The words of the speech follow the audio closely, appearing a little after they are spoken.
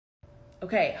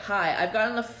Okay, hi. I've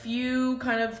gotten a few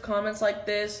kind of comments like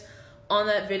this on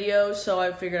that video, so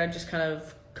I figured I'd just kind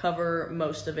of cover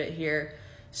most of it here.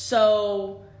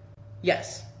 So,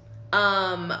 yes.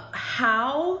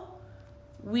 How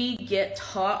we get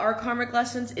taught our karmic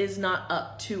lessons is not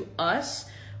up to us.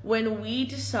 When we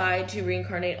decide to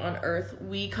reincarnate on Earth,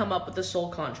 we come up with a soul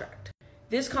contract.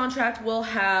 This contract will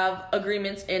have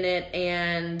agreements in it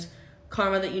and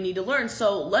karma that you need to learn.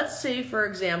 So let's say, for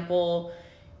example,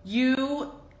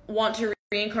 you want to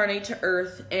reincarnate to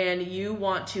Earth and you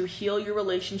want to heal your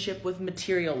relationship with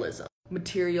materialism,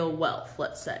 material wealth,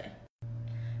 let's say.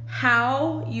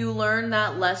 How you learn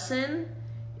that lesson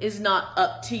is not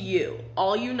up to you.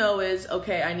 All you know is,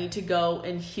 okay, I need to go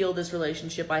and heal this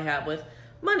relationship I have with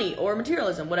money or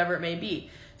materialism, whatever it may be.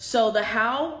 So the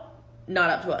how, not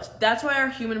up to us. That's why our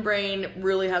human brain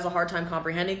really has a hard time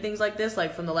comprehending things like this,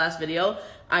 like from the last video.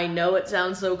 I know it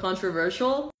sounds so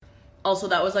controversial. Also,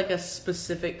 that was like a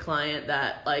specific client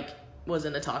that like was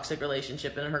in a toxic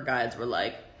relationship and her guides were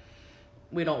like,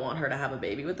 we don't want her to have a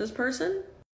baby with this person.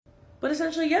 But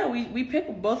essentially, yeah, we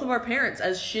pick both of our parents,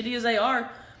 as shitty as they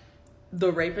are,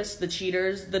 the rapists, the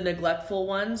cheaters, the neglectful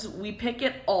ones, we pick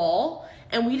it all,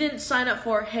 and we didn't sign up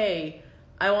for, hey,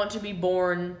 I want to be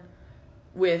born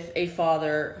with a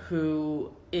father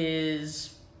who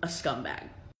is a scumbag.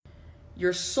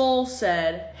 Your soul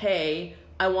said, hey,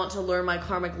 I want to learn my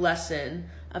karmic lesson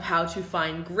of how to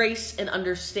find grace and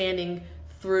understanding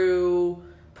through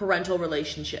parental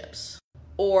relationships.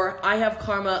 Or I have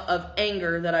karma of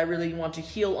anger that I really want to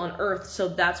heal on Earth, so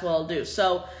that's what I'll do.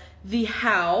 So the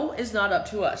how is not up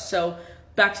to us. So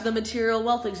back to the material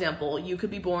wealth example, you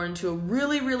could be born to a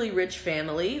really, really rich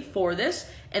family for this,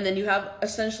 and then you have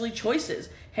essentially choices.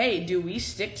 Hey, do we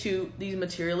stick to these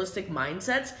materialistic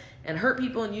mindsets and hurt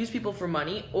people and use people for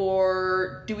money,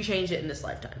 or do we change it in this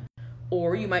lifetime?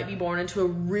 Or you might be born into a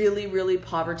really, really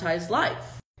povertized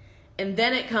life. And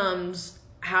then it comes,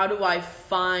 how do I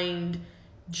find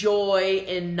joy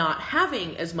in not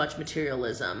having as much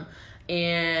materialism?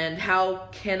 And how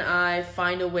can I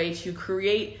find a way to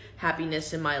create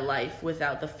happiness in my life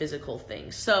without the physical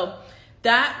things? So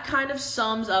that kind of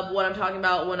sums up what I'm talking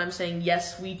about when I'm saying,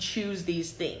 yes, we choose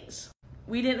these things.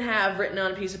 We didn't have written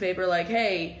on a piece of paper like,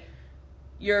 hey,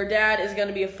 your dad is going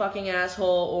to be a fucking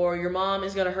asshole, or your mom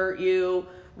is going to hurt you.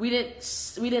 We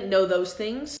didn't know those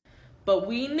things, but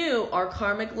we knew our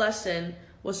karmic lesson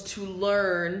was to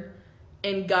learn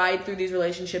and guide through these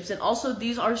relationships. And also,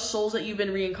 these are souls that you've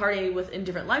been reincarnated with in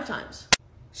different lifetimes.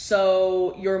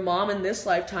 So your mom in this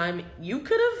lifetime, you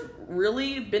could have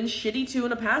really been shitty to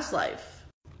in a past life.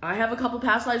 I have a couple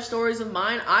past life stories of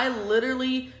mine. I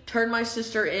literally turned my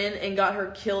sister in and got her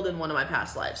killed in one of my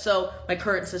past lives. So my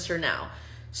current sister now.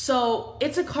 So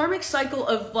it's a karmic cycle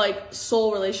of like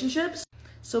soul relationships.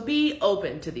 So be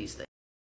open to these things.